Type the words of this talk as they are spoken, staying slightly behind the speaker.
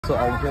So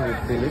I'm here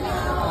with Felix,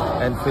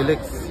 and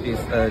Felix is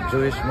a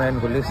Jewish man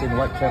who lives in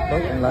Whitechapel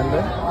in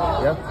London.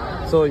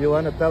 Yeah. So you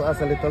want to tell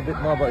us a little bit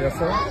more about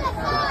yourself?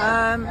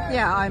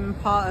 Yeah, I'm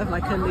part of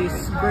like a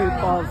loose group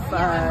of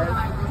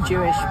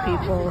Jewish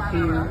people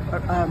who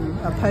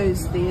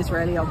oppose the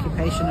Israeli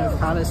occupation of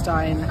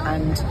Palestine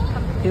and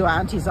who are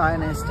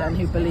anti-Zionist and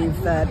who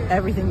believe that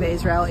everything that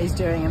Israel is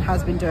doing and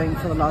has been doing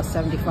for the last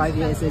 75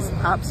 years is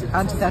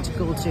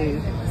antithetical to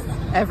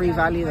every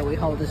value that we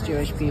hold as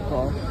Jewish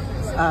people.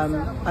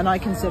 And I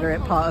consider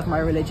it part of my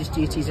religious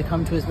duty to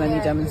come to as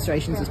many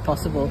demonstrations as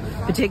possible,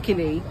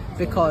 particularly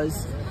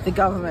because the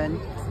government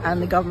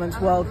and the governments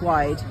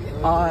worldwide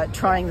are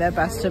trying their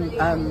best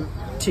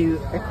to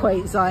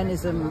equate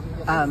Zionism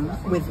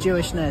with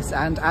Jewishness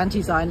and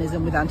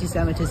anti-Zionism with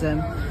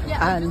anti-Semitism,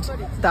 and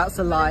that's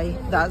a lie.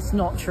 That's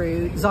not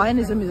true.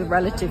 Zionism is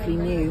relatively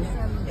new.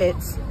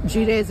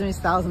 Judaism is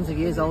thousands of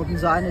years old, and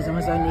Zionism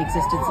has only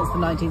existed since the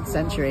 19th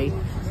century.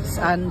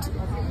 And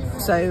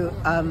so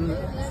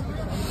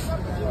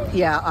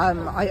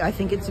I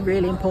think it's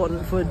really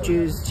important for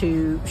Jews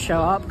to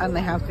show up, and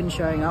they have been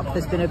showing up.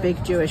 There's been a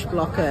big Jewish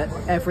bloc at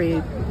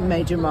every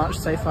major march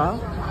so far.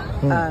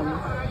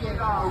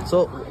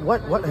 So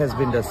what has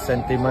been the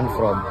sentiment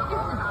from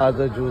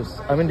other Jews?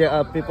 I mean, there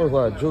are people who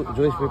are Jewish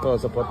people who are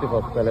supportive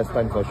of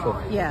Palestine for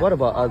sure. Yeah. What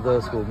about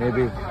others who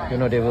maybe,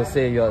 they will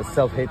say you're a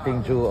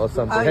self-hating Jew or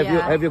something?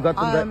 Have you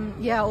gotten that?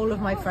 Yeah, all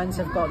of my friends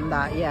have gotten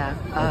that, yeah.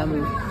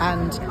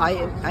 And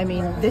I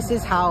mean, this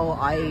is how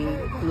I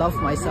love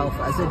myself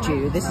as a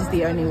Jew. This is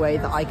the only way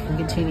that I can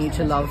continue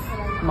to love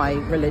my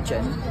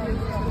religion.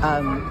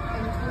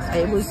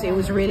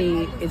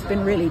 It's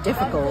been really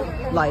difficult,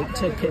 like,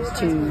 to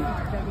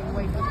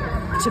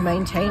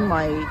maintain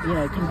my,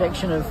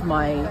 conviction of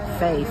my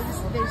faith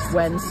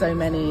when so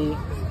many,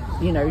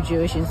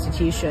 Jewish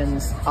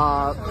institutions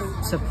are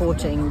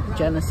supporting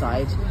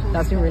genocide.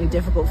 That's been really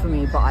difficult for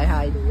me, but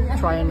I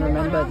try and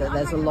remember that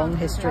there's a long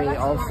history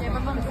of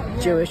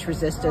Jewish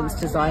resistance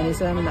to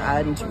Zionism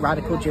and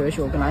radical Jewish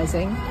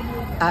organizing,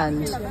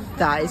 and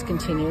that is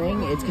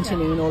continuing. It's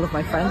continuing in all of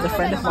my friends. A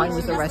friend of mine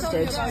was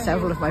arrested.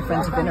 Several of my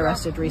friends have been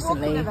arrested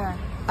recently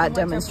at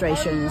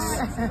demonstrations,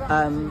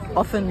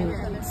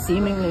 often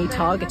seemingly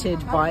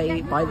targeted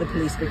by the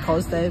police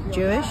because they're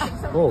Jewish.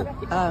 Oh.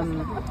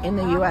 In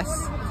the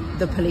US,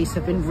 the police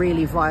have been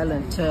really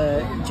violent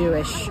to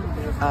Jewish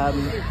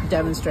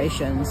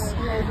demonstrations.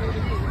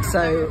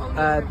 So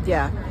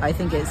I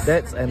think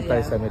that's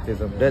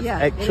anti-Semitism. That's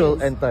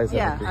actual anti-Semitism.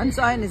 Yeah, and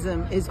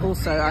Zionism is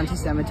also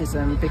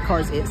anti-Semitism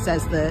because it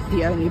says that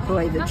the only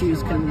way that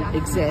Jews can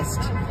exist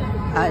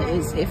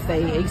is if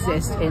they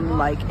exist in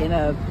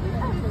a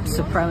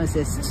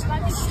supremacist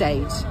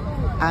state.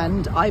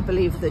 And I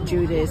believe that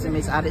Judaism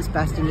is at its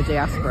best in the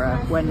diaspora,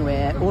 when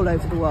we're all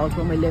over the world,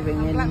 when we're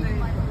living in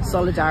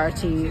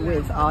solidarity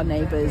with our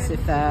neighbors,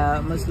 if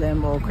they're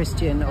Muslim or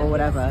Christian or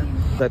whatever.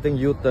 I think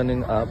you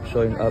turning up,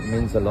 showing up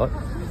means a lot.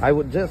 I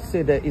would just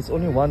say that it's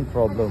only one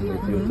problem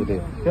with you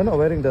today. You're not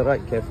wearing the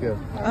right keffiyeh.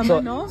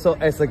 So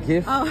as a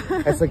gift,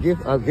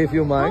 I'll give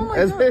you mine. Oh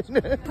my God.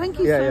 Thank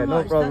you so much.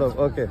 No problem. That's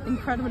okay.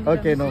 Incredibly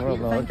Okay, no generous of you.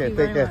 problem. Thank Okay, you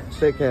take care. much.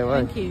 Take care.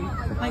 Bye. Thank you.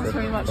 Thanks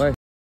very much. Bye.